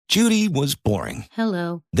Judy was boring.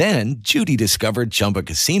 Hello. Then Judy discovered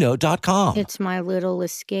ChumbaCasino.com. It's my little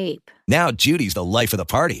escape. Now Judy's the life of the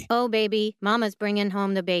party. Oh, baby, mama's bringing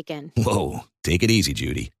home the bacon. Whoa, take it easy,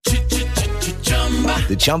 Judy.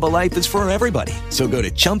 The Chumba life is for everybody. So go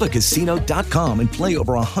to ChumbaCasino.com and play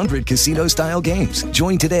over 100 casino-style games.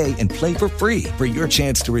 Join today and play for free for your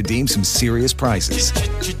chance to redeem some serious prizes.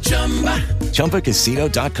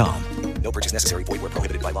 ChumbaCasino.com. No purchase necessary. Void where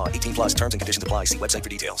prohibited by law. 18 plus terms and conditions apply. See website for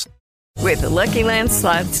details. With the Lucky Land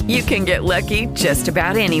Slots, you can get lucky just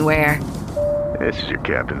about anywhere. This is your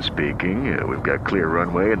captain speaking. We've got clear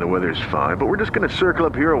runway and the weather's fine, but we're just going to circle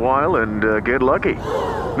up here a while and get lucky.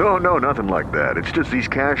 No, nothing like that. It's just these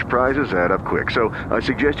cash prizes add up quick. So I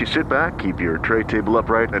suggest you sit back, keep your tray table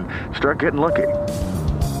upright, and start getting lucky.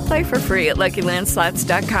 Play for free at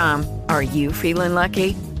LuckyLandSlots.com. Are you feeling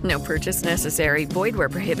lucky? No purchase necessary. Void where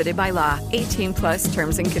prohibited by law. 18 plus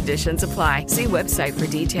terms and conditions apply. See website for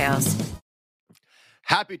details.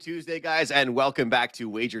 Happy Tuesday, guys, and welcome back to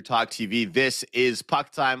Wager Talk TV. This is Puck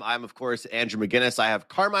Time. I'm, of course, Andrew McGinnis. I have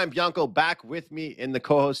Carmine Bianco back with me in the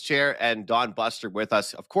co-host chair and Don Buster with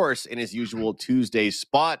us, of course, in his usual Tuesday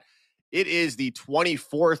spot. It is the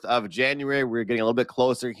 24th of January. We're getting a little bit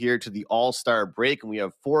closer here to the All-Star break, and we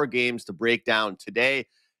have 4 games to break down today.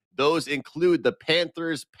 Those include the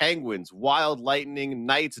Panthers, Penguins, Wild, Lightning,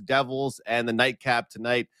 Knights, Devils, and the nightcap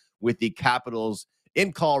tonight with the Capitals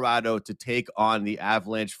in Colorado to take on the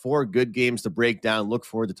Avalanche. 4 good games to break down. Look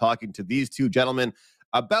forward to talking to these two gentlemen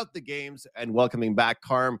about the games and welcoming back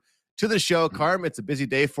Carm to the show. Carm, it's a busy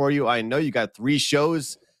day for you. I know you got 3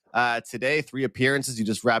 shows today, 3 appearances. You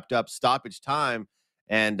just wrapped up stoppage time,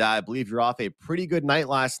 and I believe you're off a pretty good night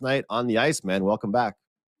last night on the ice, man. Welcome back.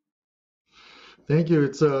 Thank you.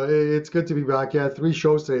 It's good to be back. Yeah, 3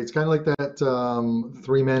 shows today. It's kind of like that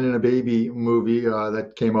 3 Men and a Baby movie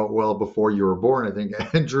that came out well before you were born, I think,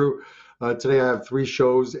 Andrew. Today I have 3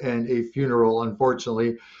 shows and a funeral.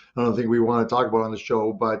 Unfortunately, I don't think we want to talk about it on the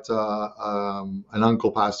show, but an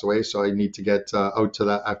uncle passed away, so I need to get out to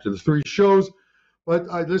that after the 3 shows. But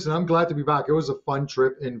listen, I'm glad to be back. It was a fun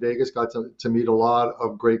trip in Vegas. Got to meet a lot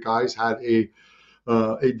of great guys. Had a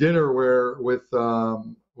dinner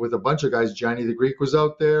with a bunch of guys. Johnny the Greek was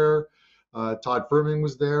out there. Todd Furman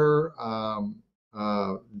was there.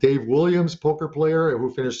 Dave Williams, poker player,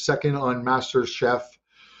 who finished second on Master Chef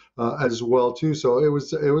as well too. So it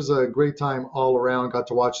was a great time all around. Got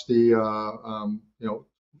to watch the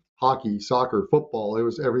hockey, soccer, football. It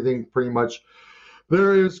was everything pretty much.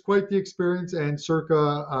 There is quite the experience, and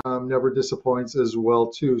Circa never disappoints as well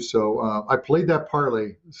too. So I played that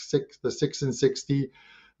parlay, the 6 and 60.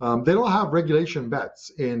 They don't have regulation bets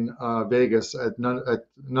in Vegas at none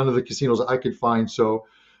of the casinos I could find. So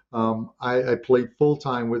I played full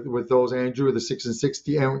time with those, Andrew, the 6 and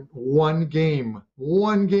 60, and one game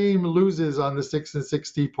loses on the 6 and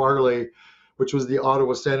 60 parlay, which was the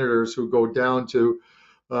Ottawa Senators, who go down to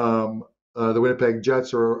the Winnipeg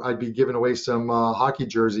Jets, or I'd be giving away some hockey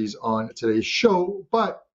jerseys on today's show.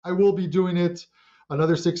 But I will be doing it.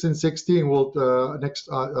 Another 6 and 60, and we'll next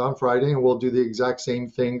on Friday, and we'll do the exact same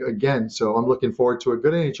thing again. So I'm looking forward to a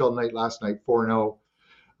good NHL night last night, 4-0,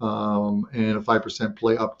 and a 5%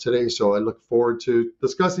 play up today. So I look forward to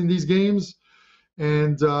discussing these games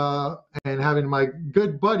and having my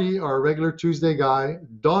good buddy, our regular Tuesday guy,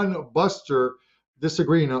 Don Buster,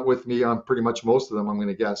 disagreeing with me on pretty much most of them, I'm going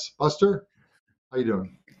to guess. Buster, how you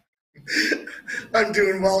doing? I'm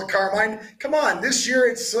doing well, Carmine. Come on, this year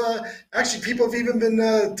it's actually people have even been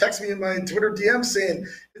texting me in my Twitter DM saying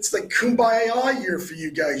it's like kumbaya year for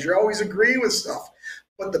you guys. You're always agreeing with stuff.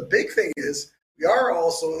 But the big thing is we are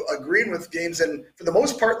also agreeing with games, and for the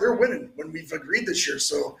most part, they're winning when we've agreed this year.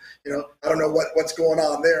 So, I don't know what's going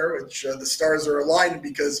on there, which the stars are aligned,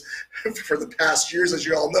 because for the past years, as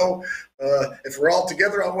you all know, if we're all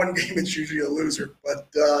together on one game, it's usually a loser. But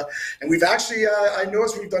and we've actually, I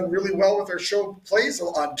noticed we've done really well with our show plays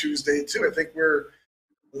on Tuesday too.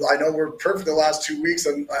 I know we're perfect the last 2 weeks,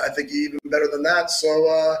 and I think even better than that.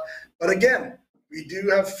 So, but again, we do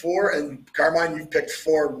have 4, and Carmine, you've picked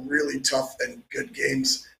 4 really tough and good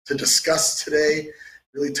games to discuss today.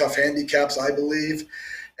 Really tough handicaps, I believe.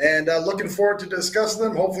 And looking forward to discussing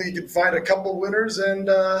them. Hopefully you can find a couple winners. And,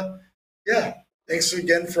 thanks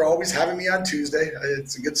again for always having me on Tuesday.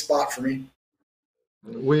 It's a good spot for me.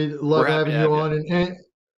 We love having you on.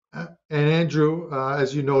 And Andrew,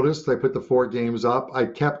 as you noticed, I put the 4 games up. I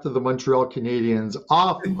kept the Montreal Canadiens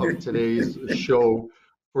off of today's show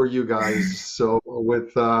for you guys. So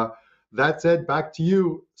with that said, back to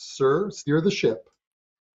you, sir. Steer the ship.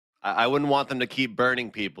 I wouldn't want them to keep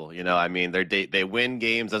burning people. I mean, they win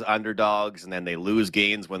games as underdogs, and then they lose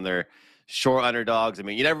games when they're short underdogs. I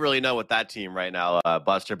mean, you never really know with that team right now,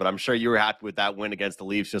 Buster, but I'm sure you were happy with that win against the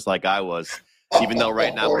Leafs just like I was, even though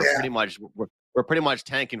right now we're pretty much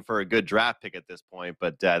tanking for a good draft pick at this point.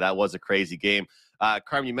 But that was a crazy game.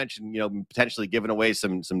 Carm, you mentioned, potentially giving away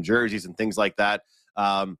some jerseys and things like that.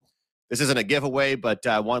 This isn't a giveaway, but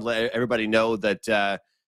I want to let everybody know that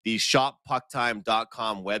the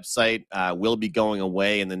shoppucktime.com website will be going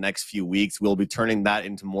away in the next few weeks. We'll be turning that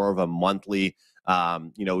into more of a monthly,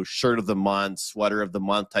 shirt of the month, sweater of the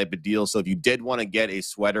month type of deal. So if you did want to get a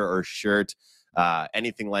sweater or shirt,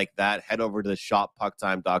 anything like that, head over to the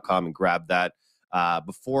shoppucktime.com and grab that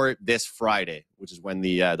before this Friday, which is when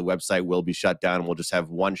the website will be shut down. We'll just have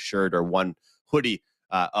one shirt or one hoodie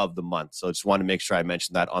of the month. So I just wanted to make sure I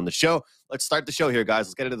mentioned that on the show. Let's start the show here, guys.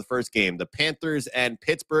 Let's get into the first game. The Panthers and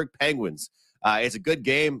Pittsburgh Penguins. It's a good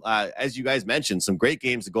game. As you guys mentioned, some great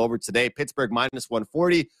games to go over today. Pittsburgh minus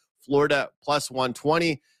 140, Florida plus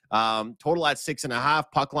 120. Total at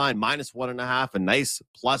 6.5. Puck line minus 1.5. A nice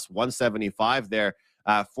plus 175 there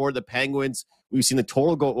for the Penguins. We've seen the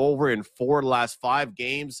total go over in 4 of the last 5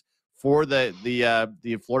 games. For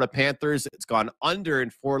the Florida Panthers, it's gone under in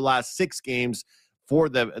 4 of the last 6 games for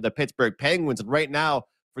the Pittsburgh Penguins. And right now,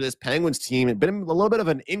 for this Penguins team, it's been a little bit of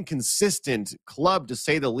an inconsistent club, to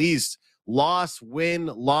say the least. Loss, win,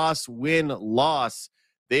 loss, win, loss.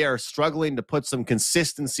 They are struggling to put some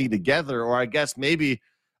consistency together, or I guess maybe,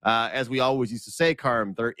 as we always used to say,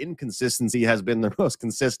 Carm, their inconsistency has been the most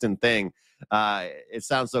consistent thing. It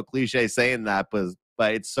sounds so cliche saying that,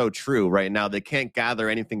 but it's so true right now. They can't gather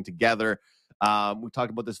anything together. We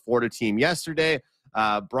talked about this Florida team yesterday.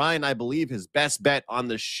 Brian, I believe his best bet on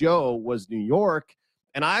the show was New York,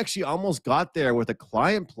 and I actually almost got there with a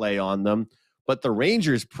client play on them, but the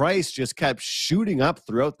Rangers' price just kept shooting up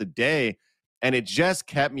throughout the day, and it just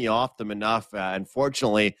kept me off them enough.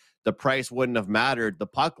 Unfortunately, the price wouldn't have mattered. The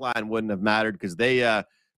puck line wouldn't have mattered because they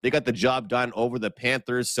got the job done over the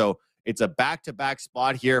Panthers. So it's a back-to-back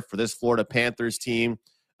spot here for this Florida Panthers team.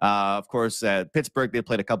 Of course, Pittsburgh, they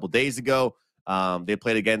played a couple days ago. They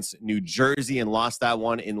played against New Jersey and lost that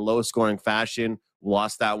one in low-scoring fashion.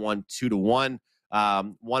 Lost that one 2-1.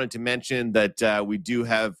 Wanted to mention that we do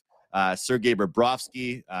have Sergei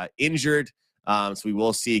Bobrovsky injured. So we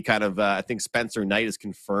will see kind of, I think Spencer Knight is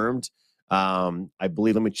confirmed. I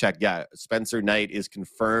believe, let me check. Yeah, Spencer Knight is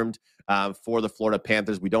confirmed for the Florida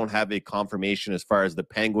Panthers. We don't have a confirmation as far as the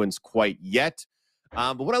Penguins quite yet.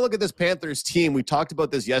 But when I look at this Panthers team, we talked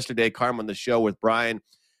about this yesterday, Carm, on the show with Brian.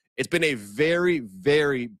 It's been a very,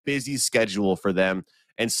 very busy schedule for them.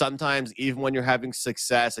 And sometimes even when you're having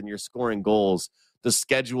success and you're scoring goals, the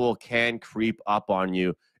schedule can creep up on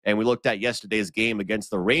you. And we looked at yesterday's game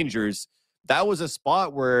against the Rangers. That was a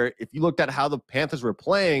spot where if you looked at how the Panthers were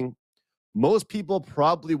playing, most people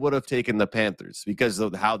probably would have taken the Panthers because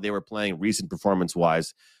of how they were playing recent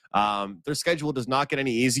performance-wise. Their schedule does not get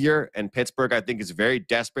any easier, and Pittsburgh, I think, is very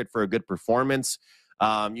desperate for a good performance.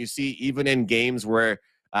 You see, even in games where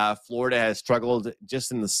Florida has struggled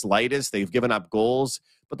just in the slightest, they've given up goals,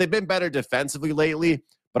 but they've been better defensively lately.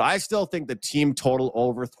 But I still think the team total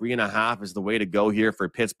over 3.5 is the way to go here for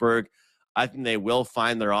Pittsburgh. I think they will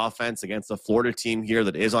find their offense against the Florida team here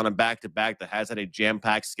that is on a back-to-back, that has had a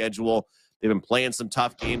jam-packed schedule. They've been playing some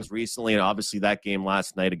tough games recently, and obviously that game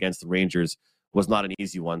last night against the Rangers was not an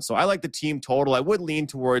easy one. So I like the team total. I would lean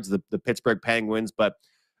towards the Pittsburgh Penguins, but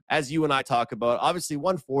as you and I talk about, obviously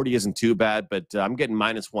 140 isn't too bad, but I'm getting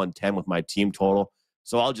minus 110 with my team total.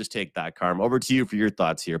 So I'll just take that, Carm. Over to you for your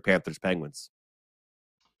thoughts here, Panthers Penguins.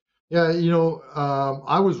 Yeah,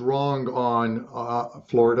 I was wrong on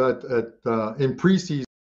Florida in preseason.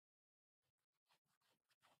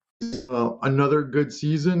 Another good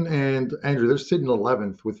season, and Andrew, they're sitting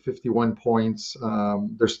 11th with 51 points.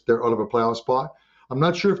 They're out of a playoff spot. I'm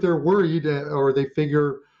not sure if they're worried or they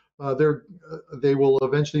figure they will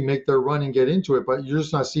eventually make their run and get into it. But you're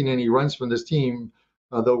just not seeing any runs from this team.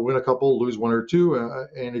 They'll win a couple, lose one or two,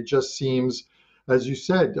 and it just seems, as you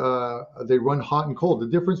said, they run hot and cold. The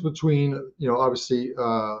difference between, obviously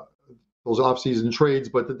those off-season trades,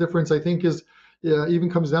 but the difference I think is even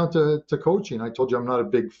comes down to coaching. I told you I'm not a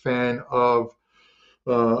big fan of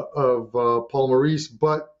Paul Maurice,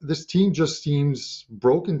 but this team just seems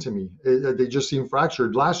broken to me. They just seem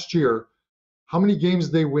fractured. Last year, how many games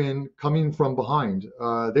they win coming from behind?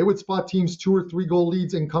 They would spot teams 2 or 3 goal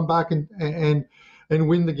leads and come back and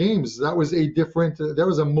win the games. That was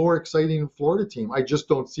a more exciting Florida team. I just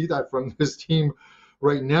don't see that from this team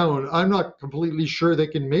right now, and I'm not completely sure they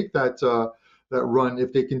can make that run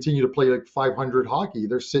if they continue to play like 500 hockey.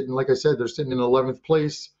 They're sitting, like I said, in 11th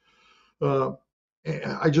place.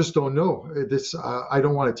 I just don't know. I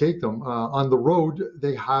don't want to take them. On the road,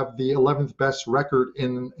 they have the 11th best record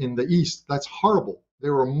in the East. That's horrible. They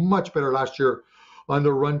were much better last year on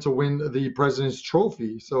the run to win the President's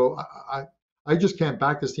Trophy. So I just can't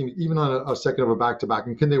back this team, even on a second of a back-to-back.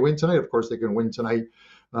 And can they win tonight? Of course they can win tonight.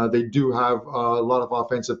 They do have a lot of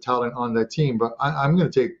offensive talent on that team. But I'm going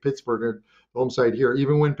to take Pittsburgh at the home side here.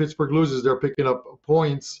 Even when Pittsburgh loses, they're picking up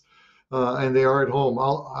points. And they are at home.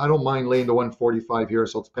 I don't mind laying the 145 here,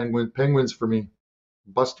 so it's Penguins for me.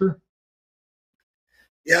 Buster?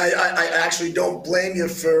 Yeah, I actually don't blame you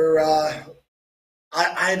for.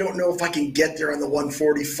 I don't know if I can get there on the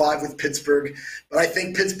 145 with Pittsburgh, but I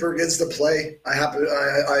think Pittsburgh is the play.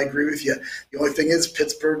 I agree with you. The only thing is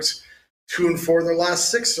Pittsburgh's 2-4 in their last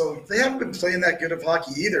 6, so they haven't been playing that good of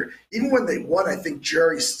hockey either. Even when they won, I think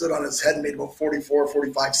Jerry stood on his head and made about 44 or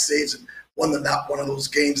 45 saves and won one of those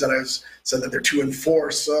games that I said that they're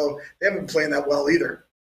 2-4. So they haven't been playing that well either.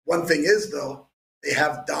 One thing is, though, they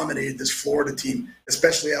have dominated this Florida team,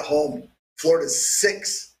 especially at home. Florida's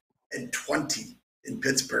 6-20 in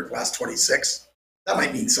Pittsburgh last 26. That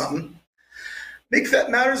might mean something. Make that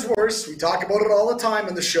matters worse. We talk about it all the time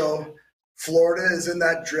in the show. Florida is in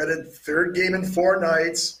that dreaded 3rd game in 4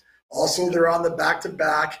 nights. Also, they're on the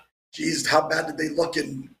back-to-back. Geez, how bad did they look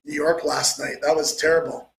in New York last night? That was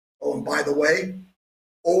terrible. Oh, and by the way,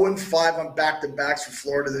 0-5 on back-to-backs for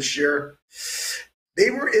Florida this year.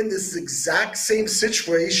 They were in this exact same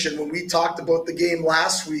situation when we talked about the game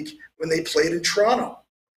last week when they played in Toronto.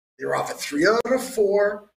 They were off at 3 out of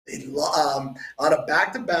 4. They on a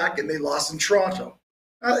back-to-back, and they lost in Toronto.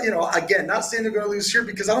 Again, not saying they're going to lose here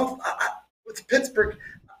because with Pittsburgh,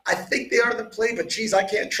 I think they are the play, but geez, I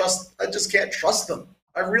just can't trust them.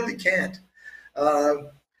 I really can't.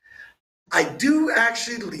 I do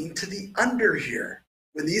actually lean to the under here.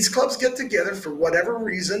 When these clubs get together, for whatever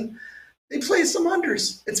reason, they play some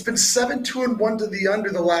unders. It's been 7-2-1 to the under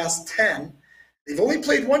the last 10. They've only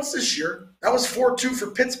played once this year. That was 4-2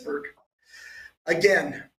 for Pittsburgh.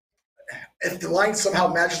 Again, if the line somehow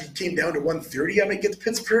magically came down to 130, I might get to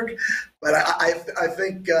Pittsburgh. But I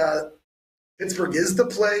think Pittsburgh is the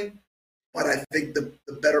play, but I think the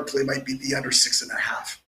better play might be the under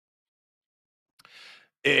 6.5.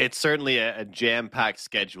 It's certainly a jam-packed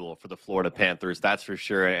schedule for the Florida Panthers, that's for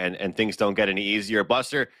sure, and things don't get any easier.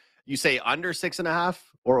 Buster, you say under 6.5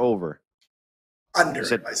 or over? Under,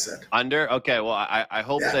 I said. Under? Okay, well, I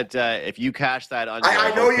hope that if you cash that under,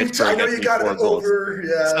 I know you got it over.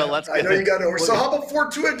 Yeah, so I know you got it over. So how about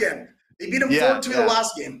 4-2 again? They beat them 4-2 the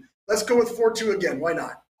last game. Let's go with 4-2 again. Why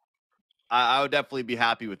not? I would definitely be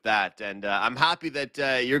happy with that. And I'm happy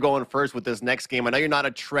that you're going first with this next game. I know you're not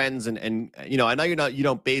a trends and I know you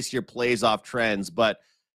don't base your plays off trends, but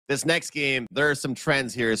this next game, there are some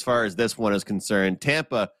trends here as far as this one is concerned.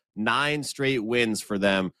 Tampa, 9 straight wins for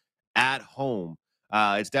them at home.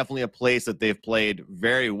 It's definitely a place that they've played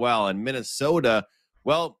very well. And Minnesota,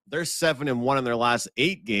 well, they're 7-1 in their last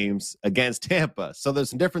 8 games against Tampa. So there's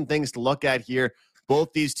some different things to look at here.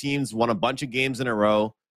 Both these teams won a bunch of games in a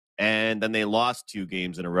row. And then they lost 2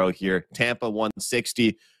 games in a row here. Tampa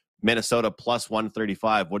 160, Minnesota plus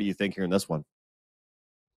 135. What do you think here in this one?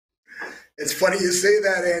 It's funny you say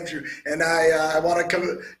that, Andrew. And I want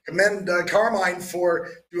to commend Carmine for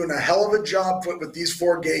doing a hell of a job with these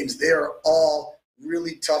 4 games. They are all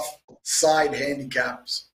really tough side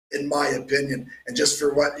handicaps, in my opinion. And just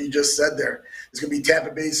for what you just said there, it's going to be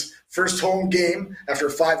Tampa Bay's first home game after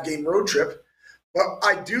a 5-game road trip. But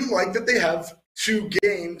I do like that they have 2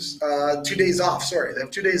 days off. Sorry, they have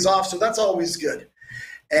 2 days off, so that's always good.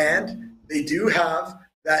 And they do have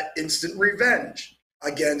that instant revenge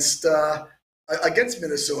against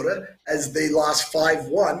Minnesota as they lost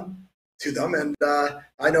 5-1 to them. And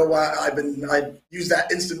I know I've used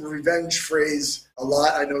that instant revenge phrase a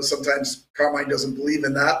lot. I know sometimes Carmine doesn't believe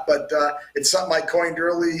in that, but it's something I coined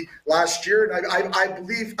early last year, and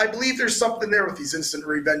I believe there's something there with these instant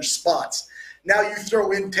revenge spots. Now you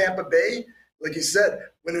throw in Tampa Bay. Like you said,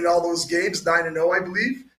 winning all those games, 9-0, I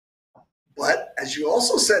believe. But as you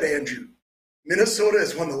also said, Andrew, Minnesota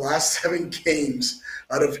has won the last 7 games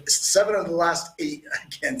out of 7 of the last 8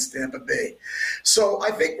 against Tampa Bay. So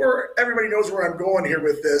I think everybody knows where I'm going here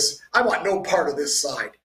with this. I want no part of this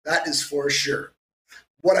side. That is for sure.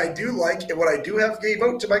 What I do like and what I do have gave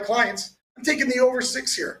out to my clients, I'm taking the over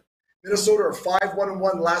 6 here. Minnesota are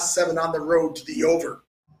 5-1-1 last 7 on the road to the over.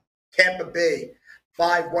 Tampa Bay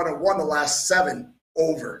 5-1-1 the last 7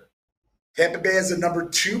 over. Tampa Bay has a number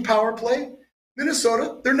 2 power play.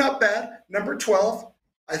 Minnesota, they're not bad. Number 12.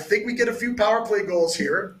 I think we get a few power play goals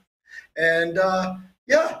here. And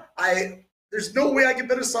I There's no way I can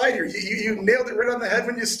bet a side here. You nailed it right on the head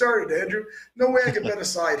when you started, Andrew. No way I can bet a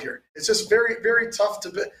side here. It's just very, very tough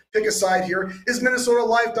to pick a side here. Is Minnesota a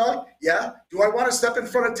live dog? Yeah. Do I want to step in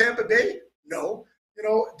front of Tampa Bay? No.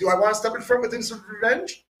 Do I want to step in front with instant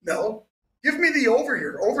revenge? No. Give me the over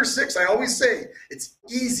here. Over 6. I always say it's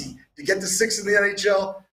easy to get to 6 in the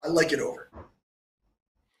NHL. I like it over.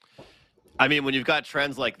 I mean, when you've got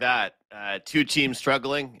trends like that, 2 teams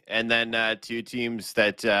struggling and then 2 teams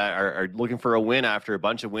that are looking for a win after a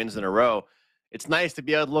bunch of wins in a row, it's nice to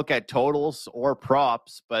be able to look at totals or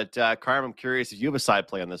props. But, Carm, I'm curious if you have a side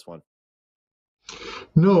play on this one.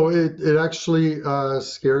 No, it actually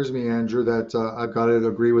scares me, Andrew, that I've got to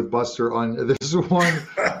agree with Buster on this one.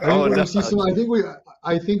 I think we're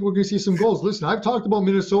going to see some goals. Listen, I've talked about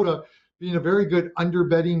Minnesota being a very good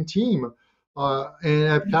under-betting team. And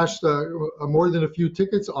I've cashed more than a few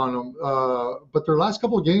tickets on them. But their last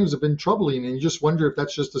couple of games have been troubling, and you just wonder if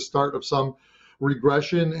that's just the start of some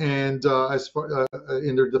regression. And as far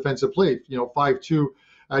in their defensive play, 5-2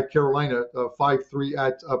 at Carolina, 5-3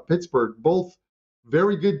 at Pittsburgh, both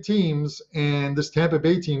very good teams. And this Tampa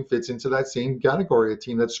Bay team fits into that same category, a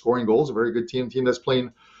team that's scoring goals, a very good team that's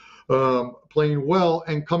playing well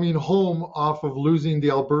and coming home off of losing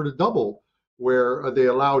the Alberta double, where they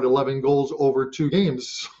allowed 11 goals over 2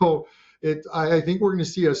 games. So I think we're going to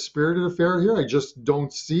see a spirited affair here. I just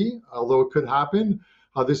don't see, although it could happen,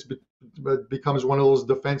 how this becomes one of those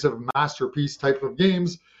defensive masterpiece type of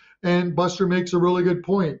games. And Buster makes a really good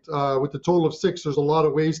point. With the total of 6, there's a lot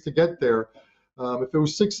of ways to get there. If it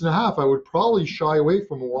was 6.5, I would probably shy away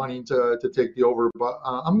from wanting to take the over, but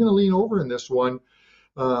I'm going to lean over in this one.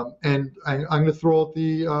 And I'm going to throw out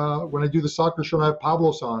the when I do the soccer show and I have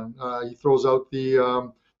Pavlos on, he throws out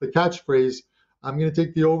the catchphrase, I'm going to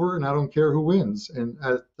take the over and I don't care who wins. And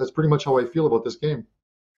that's pretty much how I feel about this game.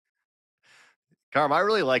 Carm, I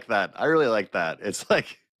really like that. It's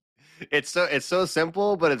like, it's so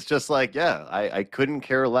simple, but it's just like, yeah, I couldn't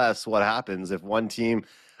care less what happens if one team.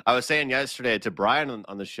 I was saying yesterday to Brian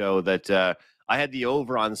on the show that I had the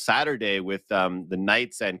over on Saturday with the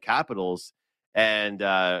Knights and Capitals. And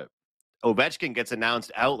Ovechkin gets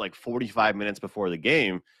announced out like 45 minutes before the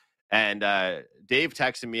game. And Dave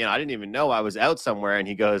texted me, and I didn't even know I was out somewhere. And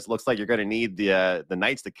he goes, looks like you're going to need the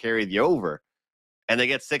Knights to carry the over. And they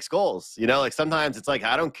get 6 goals. Like sometimes it's like,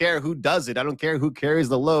 I don't care who does it. I don't care who carries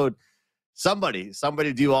the load. Somebody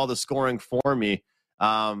do all the scoring for me.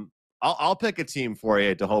 I'll pick a team for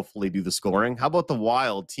you to hopefully do the scoring. How about the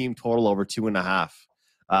Wild team total over 2.5?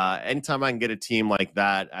 Anytime I can get a team like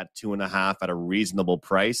that at 2.5 at a reasonable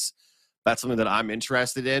price, that's something that I'm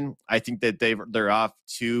interested in. I think that they're off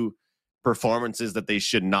 2 performances that they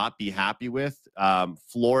should not be happy with.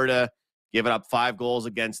 Florida giving up 5 goals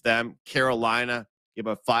against them. Carolina gave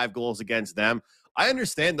up 5 goals against them. I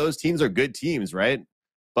understand those teams are good teams, right?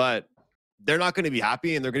 But they're not going to be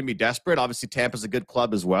happy and they're going to be desperate. Obviously, Tampa's a good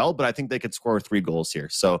club as well, but I think they could score 3 goals here.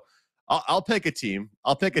 So I'll pick a team.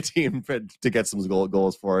 I'll pick a team to get some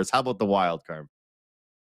goals for us. How about the Wild, Carm?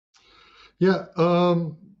 Yeah,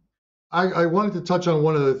 I wanted to touch on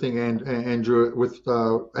one other thing, Andrew, with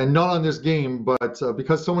and not on this game, but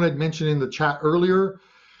because someone had mentioned in the chat earlier,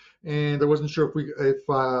 and I wasn't sure if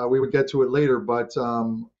we would get to it later, but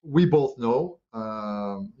we both know,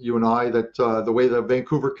 you and I, that the way the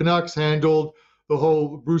Vancouver Canucks handled the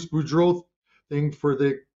whole Bruce Boudreau thing for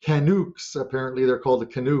the Canucks, apparently they're called the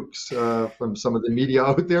Canucks from some of the media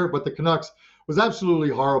out there, but the Canucks was absolutely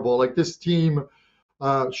horrible. Like, this team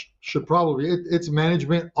should probably, it's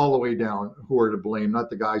management all the way down who are to blame, not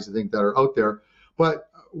the guys I think that are out there. But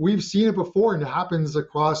we've seen it before, and it happens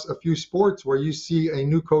across a few sports where you see a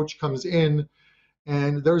new coach comes in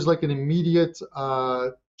and there's like an immediate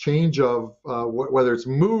change of whether it's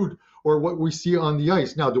mood or what we see on the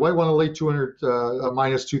ice. Now, do I want to lay 200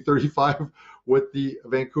 minus 235 with the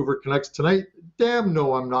Vancouver Canucks tonight? Damn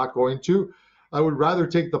no, I'm not going to. I would rather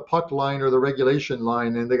take the puck line or the regulation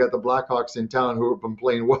line, and they got the Blackhawks in town who have been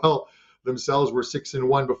playing well themselves. Were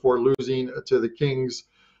 6-1 before losing to the Kings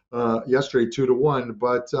yesterday, 2-1.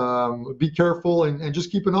 But be careful and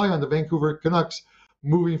just keep an eye on the Vancouver Canucks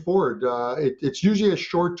moving forward. It's usually a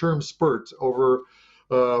short-term spurt over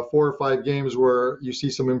 4 or 5 games where you see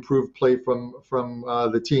some improved play from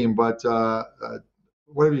the team. But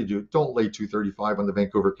whatever you do, don't lay 235 on the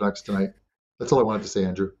Vancouver Canucks tonight. That's all I wanted to say,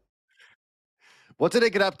 Andrew. What did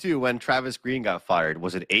they get up to when Travis Green got fired?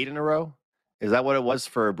 Was it 8 in a row? Is that what it was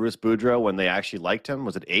for Bruce Boudreau when they actually liked him?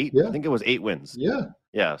 Was it 8? Yeah. I think it was 8 wins. Yeah.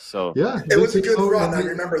 Yeah. So yeah, it was a good run. I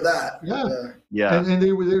remember that. Yeah. Yeah. And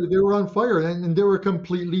they were on fire, and they were a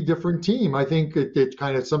completely different team. I think it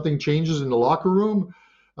kind of something changes in the locker room.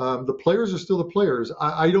 the players are still the players.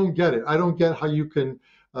 I don't get it. I don't get how you can,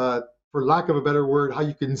 for lack of a better word, how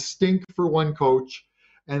you can stink for one coach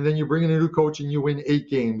and then you bring in a new coach and you win 8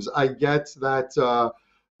 games. I get that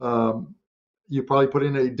you probably put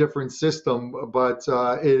in a different system, but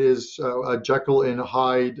it is a Jekyll and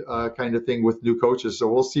Hyde kind of thing with new coaches. So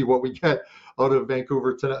we'll see what we get out of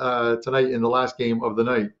Vancouver tonight in the last game of the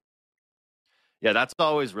night. Yeah, that's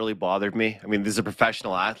always really bothered me. I mean, these are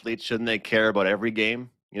professional athletes. Shouldn't they care about every game?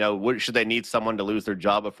 You know, should they need someone to lose their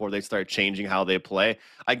job before they start changing how they play?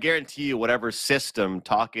 I guarantee you whatever system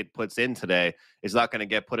Tocchet puts in today is not going to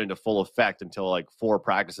get put into full effect until like 4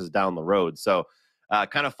 practices down the road. So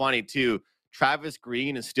kind of funny, too. Travis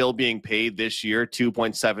Green is still being paid this year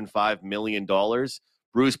 $2.75 million.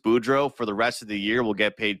 Bruce Boudreau for the rest of the year will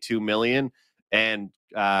get paid $2 million. And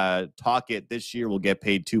Tocchet this year will get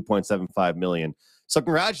paid $2.75 million. So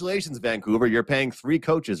congratulations, Vancouver. You're paying 3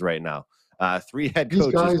 coaches right now. 3 head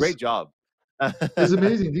coaches. Guys, great job. It's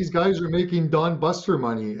amazing. These guys are making Don Buster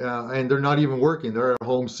money, and they're not even working. They're at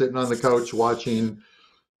home sitting on the couch watching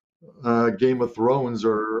Game of Thrones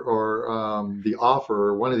or The Offer,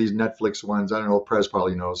 or one of these Netflix ones. I don't know. Prez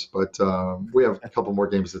probably knows, but we have a couple more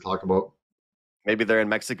games to talk about. Maybe they're in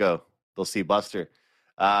Mexico. They'll see Buster.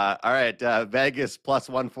 All right, Vegas plus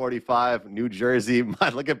 145. New Jersey.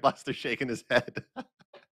 Look at Buster shaking his head.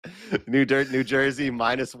 New Jersey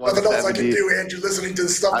minus 170. Nothing else I can do, Andrew, listening to the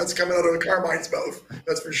stuff that's coming out of Carmine's mouth.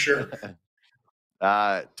 That's for sure.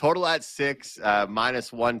 Total at 6,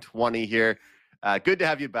 minus 120 here. Good to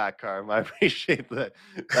have you back, Carm. I appreciate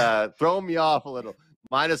that. Throwing me off a little.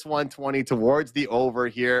 Minus 120 towards the over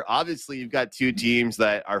here. Obviously, you've got 2 teams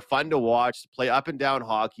that are fun to watch, play up and down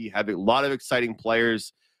hockey, have a lot of exciting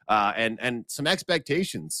players, and some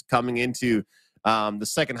expectations coming into the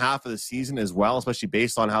second half of the season as well, especially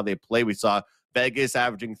based on how they play. We saw Vegas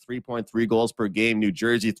averaging 3.3 goals per game, New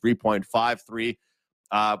Jersey 3.53.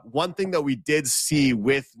 One thing that we did see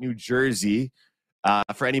with New Jersey,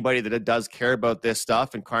 for anybody that does care about this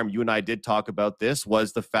stuff, and Carm, you and I did talk about this,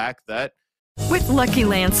 was the fact that with Lucky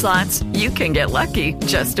Land Slots, you can get lucky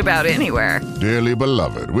just about anywhere. Dearly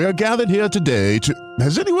beloved, we are gathered here today to...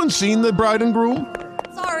 Has anyone seen the bride and groom?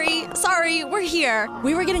 Sorry, we're here.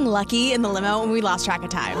 We were getting lucky in the limo and we lost track of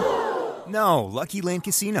time. No, Lucky Land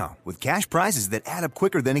Casino, with cash prizes that add up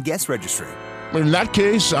quicker than a guest registry. In that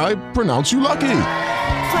case, I pronounce you lucky.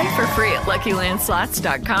 Play for free at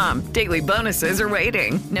LuckyLandSlots.com. Daily bonuses are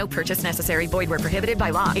waiting. No purchase necessary. Void where prohibited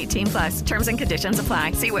by law. 18+. Terms and conditions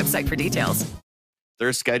apply. See website for details.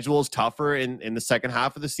 Their schedule is tougher in the second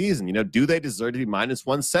half of the season. You know, do they deserve to be minus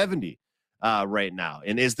 170 right now?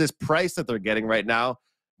 And is this price that they're getting right now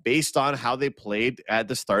based on how they played at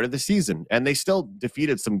the start of the season? And they still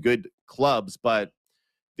defeated some good clubs, but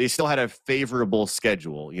they still had a favorable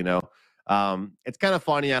schedule, you know? It's kind of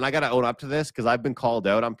funny, and I got to own up to this because I've been called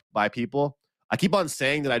out by people. I keep on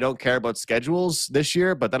saying that I don't care about schedules this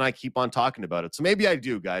year, but then I keep on talking about it. So maybe I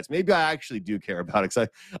do, guys. Maybe I actually do care about it. Because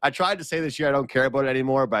I tried to say this year I don't care about it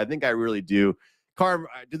anymore, but I think I really do. Carm,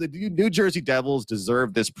 do the New Jersey Devils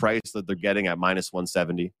deserve this price that they're getting at minus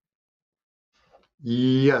 170?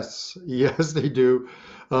 Yes, they do.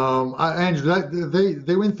 Andrew,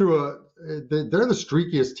 they went through they're the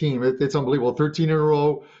streakiest team. It's unbelievable. 13 in a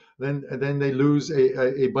row. Then they lose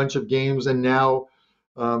a bunch of games, and now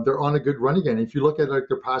they're on a good run again. If you look at like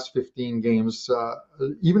their past 15 games,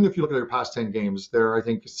 even if you look at their past 10 games, they're I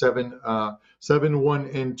think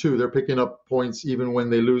 7-1-2. They're picking up points even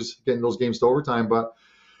when they lose, getting those games to overtime. But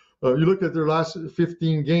you look at their last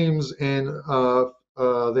 15 games, and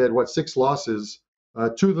they had 6 losses,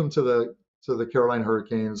 2 of them to the Carolina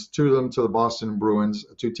Hurricanes, 2 of them to the Boston Bruins,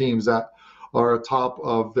 2 teams that are atop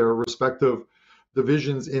of their respective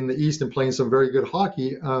divisions in the East and playing some very good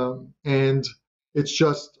hockey. And it's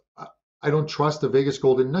just, I don't trust the Vegas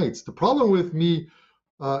Golden Knights. The problem with me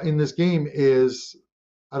in this game is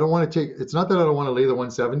it's not that I don't want to lay the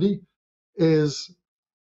 170, is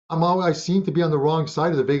I seem to be on the wrong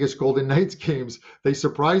side of the Vegas Golden Knights games. They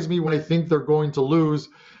surprise me when I think they're going to lose,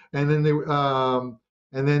 and then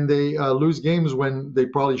they lose games when they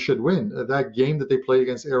probably should win. That game that they played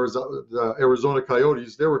against the Arizona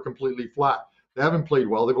Coyotes, they were completely flat. They haven't played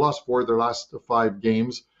well. They've lost 4 of their last 5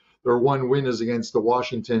 games. Their one win is against the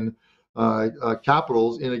Washington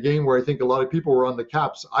Capitals in a game where I think a lot of people were on the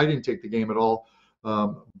Caps. I didn't take the game at all.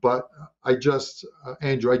 But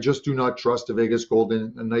Andrew, I just do not trust the Vegas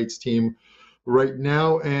Golden Knights team right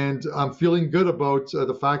now. And I'm feeling good about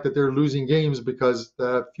the fact that they're losing games because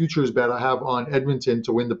the futures bet I have on Edmonton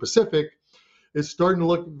to win the Pacific is starting to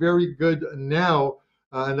look very good now.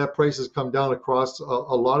 and that price has come down across a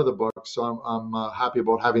lot of the books. So I'm happy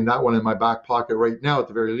about having that one in my back pocket right now, at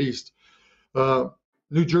the very least.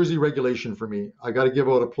 New Jersey regulation for me. I got to give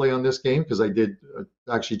out a play on this game because I did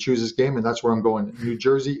actually choose this game, and that's where I'm going. New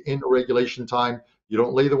Jersey in regulation time. You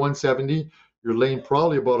don't lay the 170. You're laying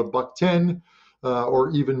probably about $1.10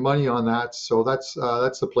 or even money on that. So that's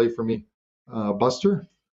the play for me. Buster?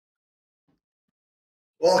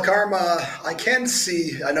 Well, Karma, I can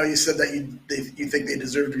see. I know you said that you think they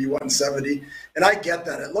deserve to be 170, and I get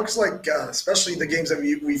that. It looks like, especially the games that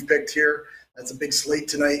we've picked here, that's a big slate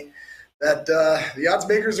tonight, that the odds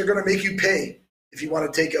makers are going to make you pay if you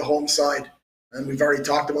want to take a home side. And we've already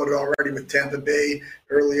talked about it already with Tampa Bay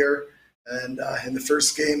earlier, and in the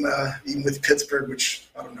first game, even with Pittsburgh, which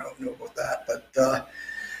I don't know about that. But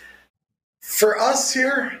for us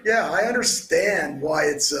here, yeah, I understand why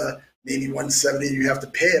it's maybe 170. You have to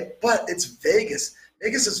pay it, but it's Vegas.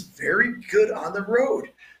 Vegas is very good on the road,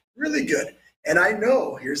 really good. And I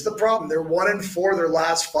know, here's the problem. They're 1-4 their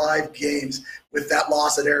last 5 games with that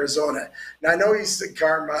loss at Arizona. Now, I know you said,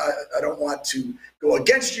 Karma, I don't want to go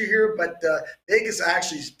against you here, but Vegas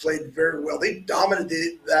actually played very well. They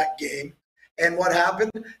dominated that game. And what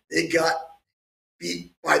happened? They got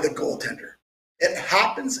beat by the goaltender. It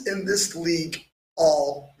happens in this league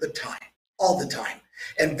all the time.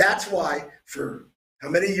 And that's why for how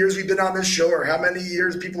many years we've been on this show or how many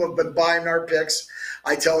years people have been buying our picks,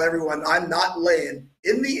 I tell everyone I'm not laying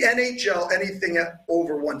in the NHL anything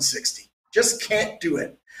over 160. Just can't do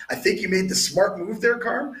it. I think you made the smart move there,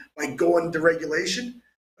 Carm, by going to regulation.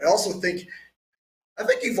 I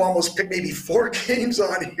think you've almost picked maybe 4 games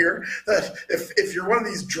on here that if you're one of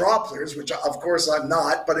these draw players, which of course I'm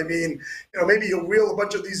not, but I mean, maybe you'll wheel a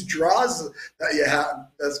bunch of these draws that you have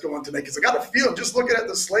that's going tonight. Because I got a feeling, just looking at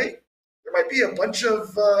the slate, there might be a bunch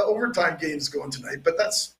of overtime games going tonight. But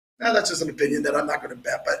that's just an opinion that I'm not going to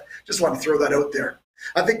bet. But just want to throw that out there.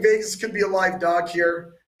 I think Vegas could be a live dog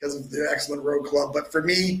here because of the excellent road club. But for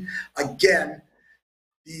me, again,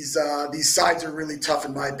 these sides are really tough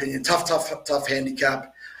in my opinion. Tough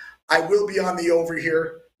handicap. I will be on the over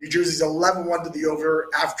here. New Jersey's 11-1 to the over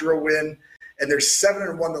after a win, and they're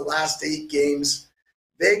 7-1 the last 8 games.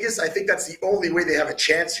 Vegas, I think that's the only way they have a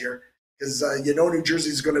chance here because New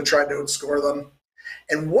Jersey's going to try to outscore them.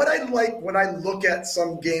 And what I like when I look at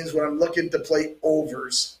some games when I'm looking to play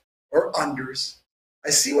overs or unders,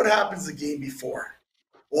 I see what happens the game before.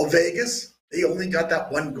 Well, Vegas, they only got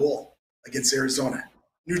that 1 goal against Arizona.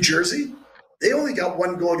 New Jersey, they only got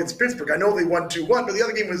 1 goal against Pittsburgh. I know they won 2-1, but the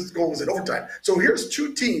other goal was in overtime. So here's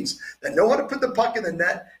 2 teams that know how to put the puck in the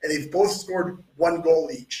net, and they've both scored 1 goal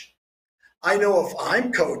each. I know if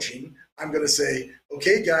I'm coaching, I'm going to say,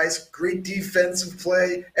 okay, guys, great defensive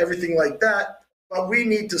play, everything like that, but we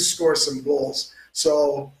need to score some goals.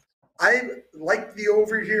 So I like the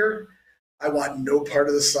over here. I want no part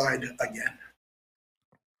of the side again.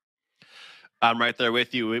 I'm right there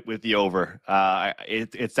with you with the over.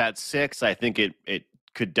 It's at 6. I think it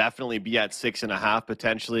could definitely be at 6.5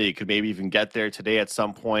 potentially. It could maybe even get there today at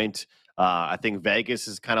some point. I think Vegas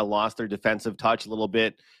has kind of lost their defensive touch a little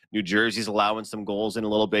bit. New Jersey's allowing some goals in a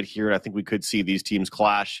little bit here. I think we could see these teams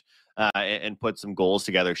clash and put some goals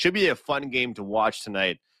together. Should be a fun game to watch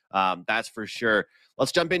tonight. That's for sure.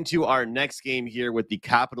 Let's jump into our next game here with the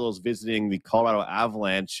Capitals visiting the Colorado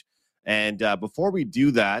Avalanche. And before we do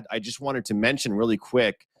that, I just wanted to mention really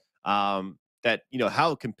quick that,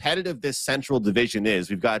 how competitive this Central Division is.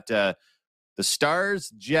 We've got the Stars,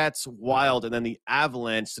 Jets, Wild, and then the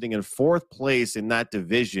Avalanche sitting in 4th place in that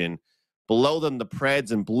division. Below them, the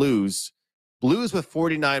Preds and Blues. Blues with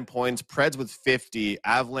 49 points, Preds with 50,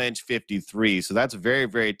 Avalanche 53. So that's very,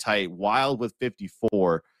 very tight. Wild with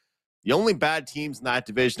 54. The only bad teams in that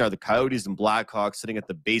division are the Coyotes and Blackhawks sitting at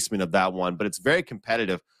the basement of that one, but it's very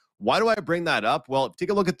competitive. Why do I bring that up? Well,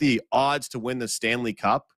 take a look at the odds to win the Stanley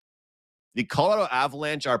Cup. The Colorado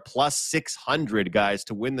Avalanche are plus 600, guys,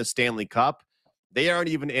 to win the Stanley Cup. They aren't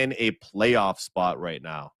even in a playoff spot right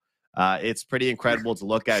now. It's pretty incredible to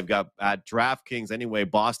look at. I've got at DraftKings anyway,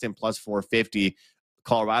 Boston plus 450,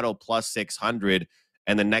 Colorado plus 600,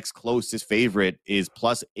 and the next closest favorite is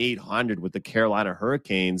plus 800 with the Carolina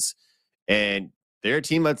Hurricanes. And they're a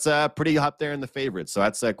team that's pretty up there in the favorites. So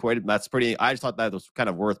that's pretty. I just thought that was kind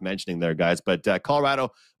of worth mentioning there, guys. But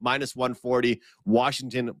Colorado minus 140,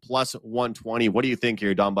 Washington plus 120. What do you think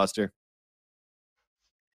here, Don Buster?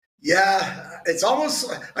 Yeah, it's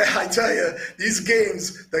almost, I tell you, these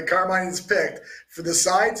games that Carmine's picked for the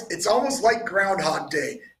sides, it's almost like Groundhog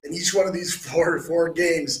Day in each one of these four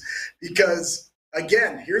games. Because,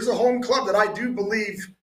 again, here's a home club that I do believe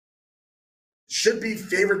should be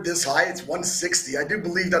favored this high. It's 160. I do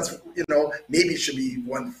believe that's, maybe it should be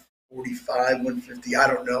 145, 150. I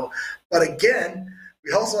don't know. But again,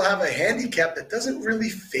 we also have a handicap that doesn't really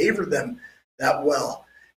favor them that well.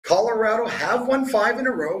 Colorado have won 5 in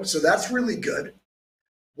a row, so that's really good.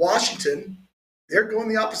 Washington, they're going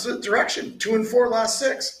the opposite direction, 2-4 last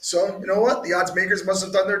 6. So you know what? The odds makers must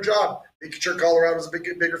have done their job, making sure Colorado's a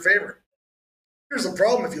bigger favorite. Here's the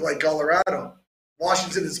problem if you like Colorado.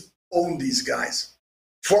 Washington has owned these guys.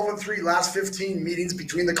 12-3 last 15 meetings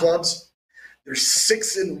between the clubs. They're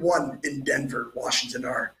 6-1 in Denver, Washington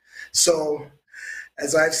are. So,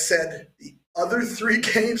 as I've said, the other 3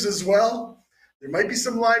 games as well, there might be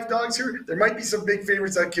some live dogs here. There might be some big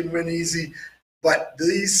favorites that can win easy. But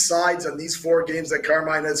these sides on these 4 games that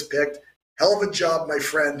Carmine has picked, hell of a job, my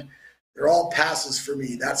friend. They're all passes for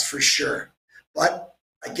me, that's for sure. But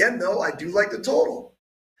again, though, I do like the total.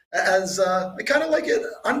 As I kind of like it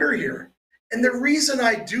under here. And the reason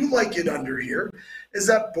I do like it under here is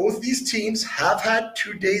that both these teams have had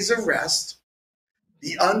 2 days of rest.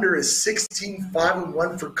 The under is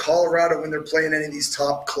 16-5-1 for Colorado when they're playing any of these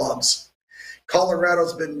top clubs.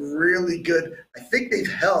 Colorado's been really good. I think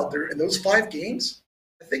they've held in those 5 games.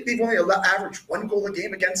 I think they've only averaged 1 goal a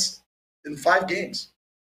game against in 5 games.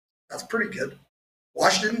 That's pretty good.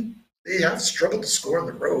 Washington, they have struggled to score on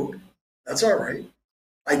the road. That's all right.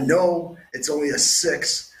 I know it's only a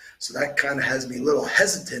 6, so that kind of has me a little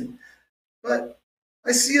hesitant. But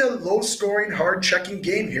I see a low-scoring, hard-checking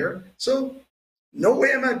game here. So no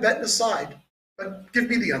way am I betting aside, but give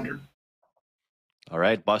me the under. All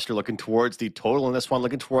right, Buster looking towards the total in this one,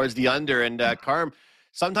 looking towards the under. And Carm,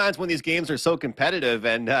 sometimes when these games are so competitive,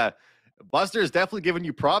 and Buster has definitely given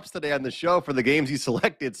you props today on the show for the games he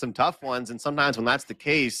selected, some tough ones. And sometimes when that's the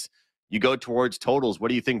case, you go towards totals. What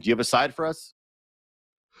do you think? Do you have a side for us?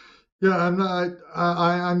 Yeah,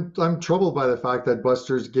 I'm troubled by the fact that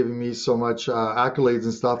Buster's giving me so much accolades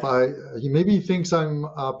and stuff. He maybe thinks I'm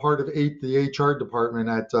part of the HR department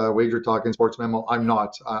at Wager Talk and Sports Memo. I'm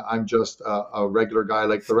not. I'm just a regular guy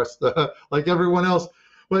like the rest, like everyone else.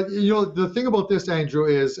 But the thing about this, Andrew,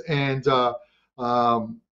 is, and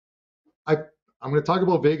I'm going to talk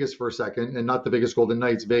about Vegas for a second, and not the Vegas Golden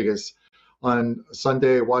Knights, Vegas. On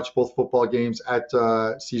Sunday, I watched both football games at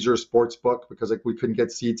Caesars Sportsbook because we couldn't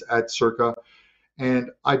get seats at Circa. And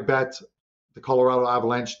I bet the Colorado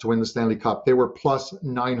Avalanche to win the Stanley Cup. They were plus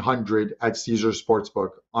 900 at Caesars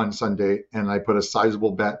Sportsbook on Sunday. And I put a sizable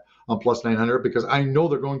bet on plus 900 because I know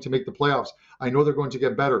they're going to make the playoffs. I know they're going to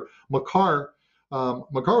get better. Makar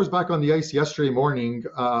was back on the ice yesterday morning.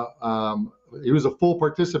 He was a full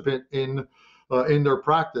participant in their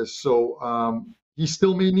practice. So, he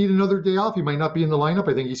still may need another day off. He might not be in the lineup.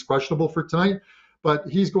 I think he's questionable for tonight, but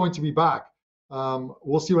he's going to be back.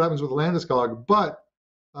 We'll see what happens with Landeskog. But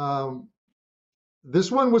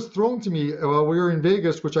this one was thrown to me while we were in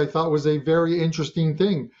Vegas, which I thought was a very interesting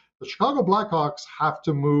thing. The Chicago Blackhawks have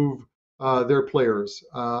to move their players.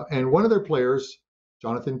 And one of their players,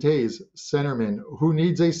 Jonathan Toews, centerman. Who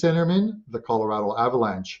needs a centerman? The Colorado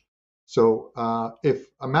Avalanche. So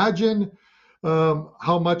imagine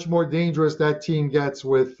how much more dangerous that team gets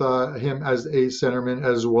with him as a centerman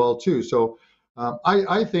as well too. So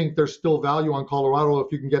I think there's still value on Colorado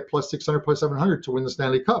if you can get plus 600, plus 700 to win the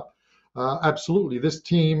Stanley Cup. Absolutely. This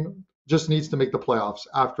team just needs to make the playoffs.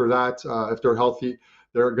 After that, if they're healthy,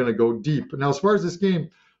 they're going to go deep. Now, as far as this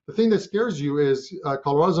game, the thing that scares you is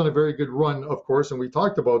Colorado's on a very good run, of course, and we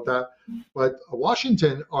talked about that. But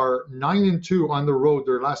Washington are 9-2 on the road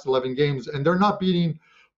their last 11 games, and they're not beating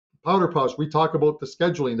Powder Puffs. We talk about the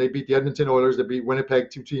scheduling. They beat the Edmonton Oilers. They beat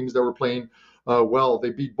Winnipeg, 2 teams that were playing well. They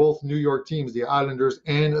beat both New York teams, the Islanders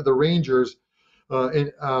and the Rangers,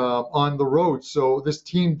 on the road. So this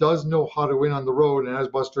team does know how to win on the road. And as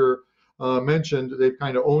Buster mentioned, they've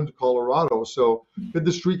kind of owned Colorado. So could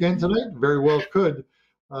the streak end tonight? Very well could.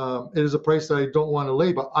 It is a price that I don't want to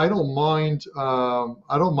lay, but I don't mind.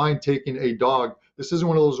 I don't mind taking a dog. This isn't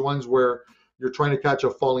one of those ones where you're trying to catch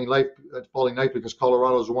a falling knife because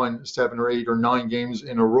Colorado's won 7 or 8 or 9 games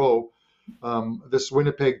in a row. This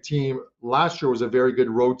Winnipeg team last year was a very good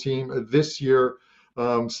road team. This year,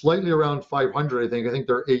 slightly around 500, I think. I think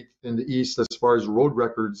they're 8th in the East as far as road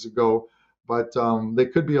records go. But they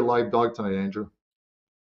could be a live dog tonight, Andrew.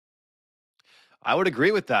 I would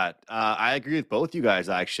agree with that. I agree with both you guys,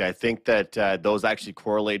 actually. I think that those actually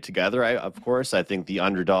correlate together, of course. I think the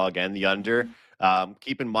underdog and the under.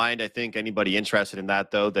 Keep in mind, I think anybody interested in that,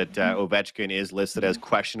 though, that Ovechkin is listed as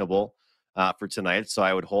questionable for tonight. So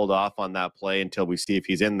I would hold off on that play until we see if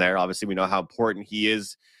he's in there. Obviously, we know how important he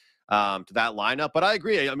is to that lineup. But I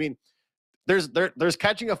agree. I mean, there's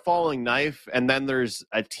catching a falling knife, and then there's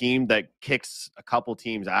a team that kicks a couple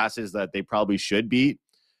teams' asses that they probably should beat.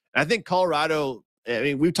 And I think Colorado, I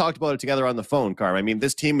mean, we've talked about it together on the phone, Carm. I mean,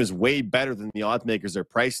 this team is way better than the odds makers are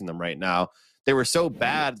pricing them right now. They were so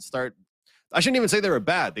bad to start. I shouldn't even say they were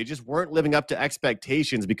bad. They just weren't living up to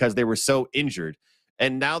expectations because they were so injured.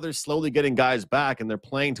 And now they're slowly getting guys back, and they're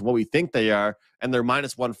playing to what we think they are, and they're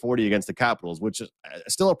minus 140 against the Capitals, which is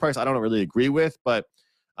still a price I don't really agree with, but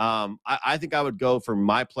I think I would go for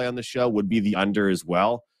my play on the show would be the under as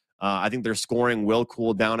well. I think their scoring will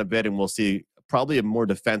cool down a bit, and we'll see probably a more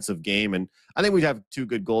defensive game. And I think we have two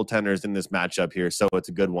good goaltenders in this matchup here, so it's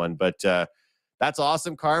a good one. But that's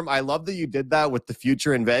awesome, Carm. I love that you did that with the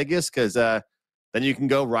future in Vegas, because then you can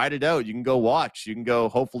go ride it out. You can go watch. You can go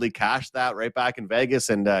hopefully cash that right back in Vegas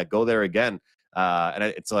and go there again. And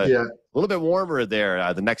it's a little bit warmer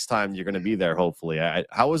there the next time you're going to be there, hopefully.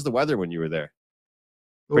 How was the weather when you were there?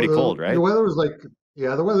 Pretty cold, right? The weather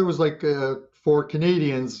was like for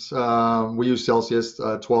Canadians, we use Celsius,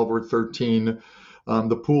 12 or 13.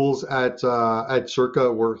 The pools at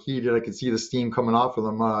Circa were heated. I could see the steam coming off of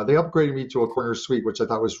them. They upgraded me to a corner suite, which I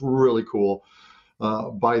thought was really cool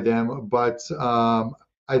by them. But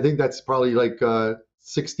I think that's probably like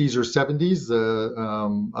 60s or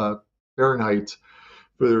 70s Fahrenheit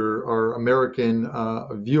for our American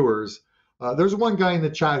viewers. There's one guy in the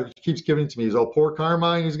chat who keeps giving it to me. He's, poor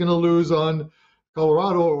Carmine, he's going to lose on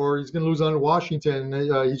Colorado or he's going to lose on Washington.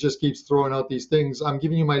 He just keeps throwing out these things. I'm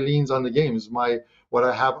giving you my leans on the games. What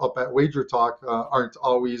I have up at Wager Talk aren't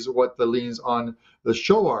always what the leans on the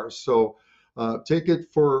show are. So take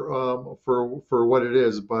it for what it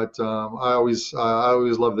is. But I always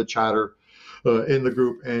love the chatter in the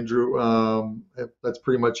group, Andrew. That's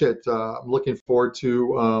pretty much it. I'm looking forward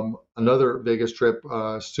to another Vegas trip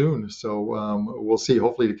soon. So we'll see.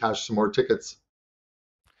 Hopefully to cash some more tickets.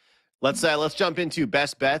 Let's jump into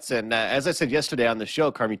best bets. And as I said yesterday on the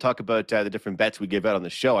show, Carm, you talk about the different bets we give out on the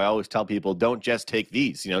show. I always tell people, don't just take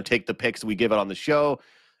these. Take the picks we give out on the show.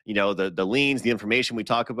 The leans, the information we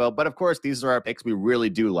talk about. But of course, these are our picks we really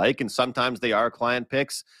do like. And sometimes they are client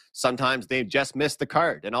picks. Sometimes they just missed the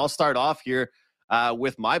card. And I'll start off here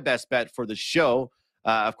with my best bet for the show.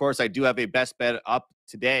 Of course, I do have a best bet up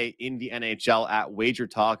today in the NHL at Wager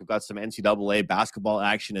Talk. I've got some NCAA basketball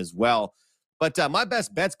action as well. But my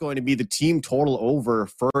best bet's going to be the team total over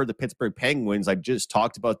for the Pittsburgh Penguins. I just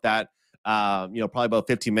talked about that, probably about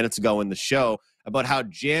 15 minutes ago in the show, about how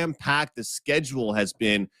jam-packed the schedule has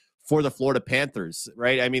been for the Florida Panthers,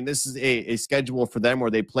 right? I mean, this is a schedule for them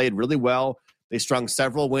where they played really well. They strung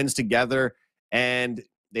several wins together, and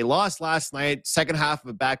they lost last night, second half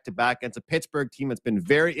of a back-to-back against a Pittsburgh team that's been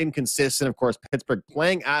very inconsistent. Of course, Pittsburgh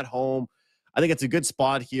playing at home. I think it's a good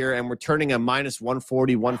spot here, and we're turning a minus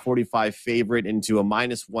 140, 145 favorite into a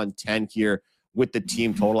minus 110 here with the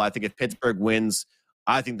team total. I think if Pittsburgh wins,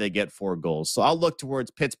 I think they get 4 goals. So I'll look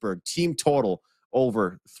towards Pittsburgh team total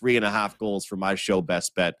over 3.5 goals for my show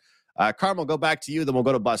best bet. Carm, we'll go back to you, then we'll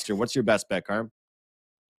go to Buster. What's your best bet, Carm?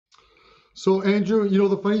 So Andrew,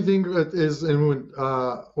 the funny thing is, and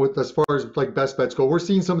with as far as like best bets go, we're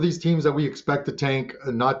seeing some of these teams that we expect to tank,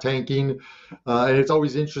 not tanking, and it's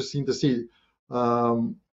always interesting to see.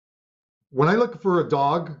 When I look for a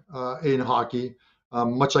dog in hockey,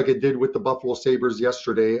 much like I did with the Buffalo Sabres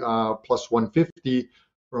yesterday, plus 150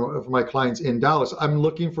 for my clients in Dallas, I'm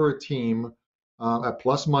looking for a team at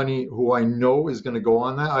plus money who I know is going to go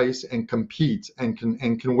on that ice and compete and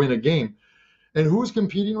can win a game. And who's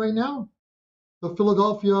competing right now? The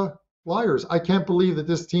Philadelphia Flyers. I can't believe that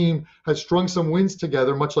this team has strung some wins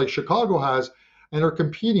together, much like Chicago has, and are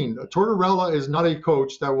competing. Tortorella is not a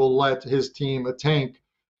coach that will let his team tank.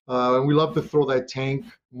 And we love to throw that tank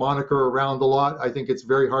moniker around a lot. I think it's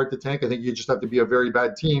very hard to tank. I think you just have to be a very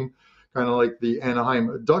bad team, kind of like the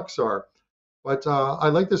Anaheim Ducks are. But I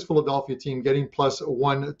like this Philadelphia team getting plus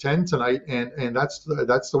 110 tonight, and that's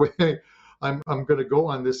the way I'm going to go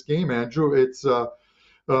on this game, Andrew. It's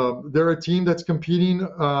they're a team that's competing,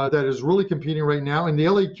 that is really competing right now. And the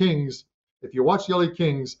LA Kings, if you watch the LA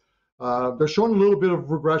Kings, they're showing a little bit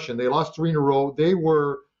of regression. They lost 3 in a row. They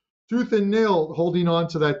were tooth and nail holding on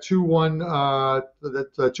to that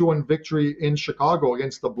 2-1 victory in Chicago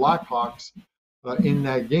against the Blackhawks in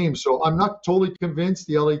that game. So I'm not totally convinced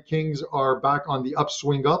the LA Kings are back on the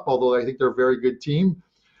upswing up, although I think they're a very good team.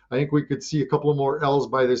 I think we could see a couple of more L's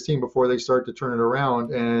by this team before they start to turn it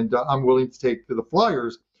around. And I'm willing to take the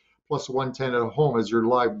Flyers plus 110 at home as your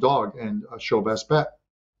live dog and show best bet.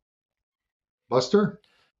 Buster?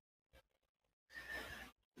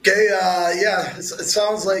 Okay, yeah, it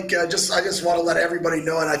sounds like I just want to let everybody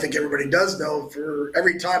know, and I think everybody does know. For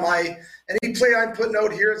every time any play I'm putting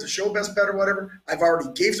out here as a show best bet or whatever, I've already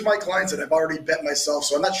gave to my clients and I've already bet myself.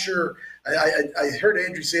 So I'm not sure. I heard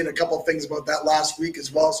Andrew saying a couple of things about that last week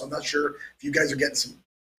as well. So I'm not sure if you guys are getting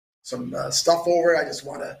some stuff over. I just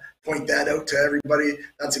want to point that out to everybody.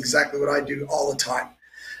 That's exactly what I do all the time.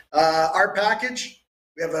 Our package,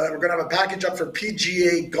 we're going to have a package up for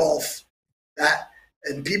PGA Golf.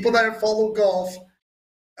 And people that follow golf,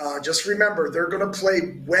 just remember, they're going to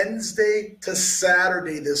play Wednesday to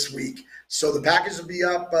Saturday this week. So the package will be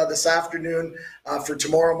up this afternoon for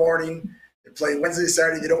tomorrow morning. They're playing Wednesday to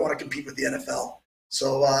Saturday. They don't want to compete with the NFL.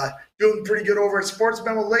 So doing pretty good over at Sports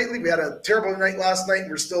Memo lately. We had a terrible night last night.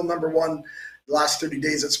 We're still number one the last 30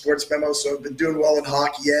 days at Sports Memo. So I've been doing well in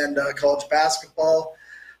hockey and college basketball.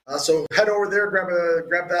 So head over there, grab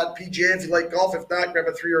that PGA if you like golf. If not, grab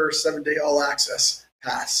a 3 or 7 day all access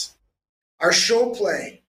pass. Our show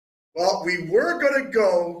play. Well, we were going to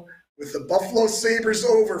go with the Buffalo Sabres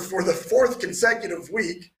over for the 4th consecutive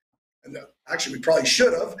week. And actually, we probably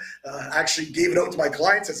should have. Actually gave it out to my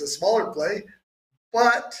clients as a smaller play.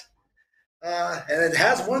 But, and it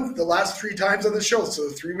has won the last 3 times on the show. So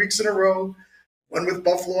 3 weeks in a row, one with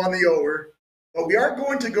Buffalo on the over. But we are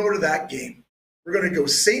going to go to that game. We're going to go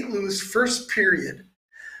St. Louis first period,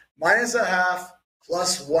 -0.5,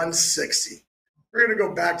 +160. We're going to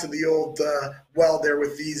go back to the old well there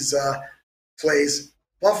with these plays.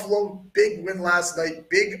 Buffalo, big win last night,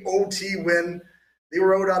 big OT win. They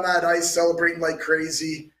were out on that ice celebrating like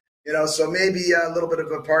crazy, so maybe a little bit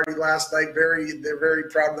of a party last night. They're very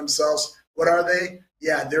proud of themselves. What are they?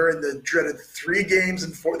 Yeah, they're in the dreaded 3 games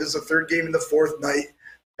and 4. There's a 3rd game in the 4th night,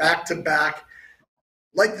 back to back.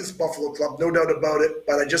 Like this Buffalo club, no doubt about it,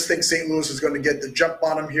 but I just think St. Louis is going to get the jump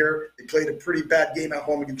on them here. They played a pretty bad game at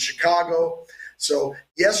home against Chicago. So,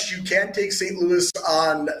 yes, you can take St. Louis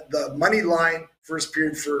on the money line first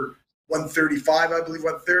period for 135, I believe,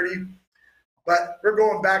 130. But we're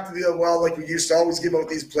going back to the old well like we used to always give out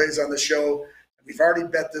these plays on the show. We've already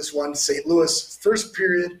bet this one, St. Louis, first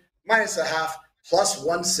period, -0.5,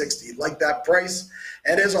 +160. Like that price.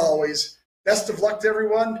 And as always, best of luck to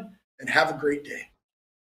everyone, and have a great day.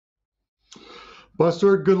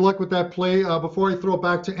 Buster, good luck with that play. Before I throw it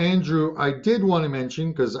back to Andrew, I did want to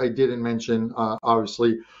mention, because I didn't mention,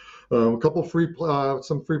 obviously, a couple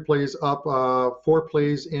some free plays up. 4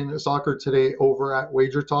 plays in soccer today over at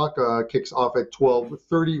Wager Talk. Kicks off at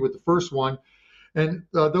 12:30 with the first one. And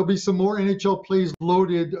there'll be some more NHL plays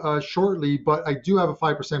loaded shortly, but I do have a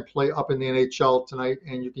 5% play up in the NHL tonight,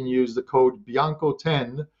 and you can use the code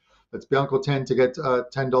Bianco10. That's Bianco10 to get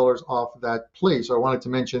 $10 off that play. So I wanted to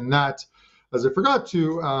mention that, as I forgot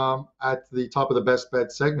to, at the top of the best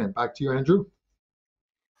bet segment. Back to you, Andrew.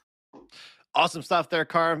 Awesome stuff there,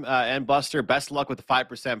 Carm and Buster. Best of luck with the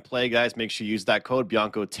 5% play, guys. Make sure you use that code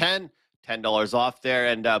Bianco10, $10 off there.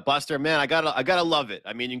 And Buster, man, I gotta love it.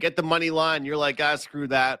 I mean, you get the money line, you're like, guys, screw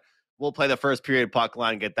that. We'll play the first period puck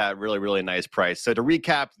line and get that really, really nice price. So to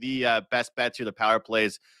recap the best bets here, the power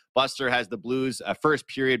plays, Buster has the Blues first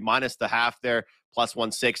period -0.5 there,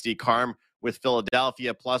 +160. Carm with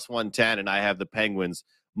Philadelphia +110, and I have the Penguins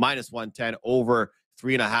 -110 over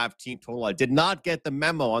 3.5 team total. I did not get the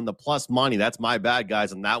memo on the plus money. That's my bad,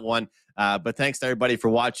 guys, on that one. But thanks to everybody for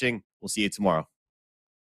watching. We'll see you tomorrow.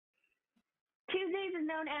 Tuesdays is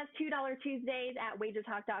known as $2 Tuesdays at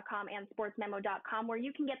wagertalk.com and sportsmemo.com, where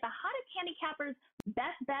you can get the hottest handicappers,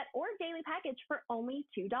 best bet, or daily package for only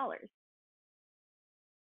 $2.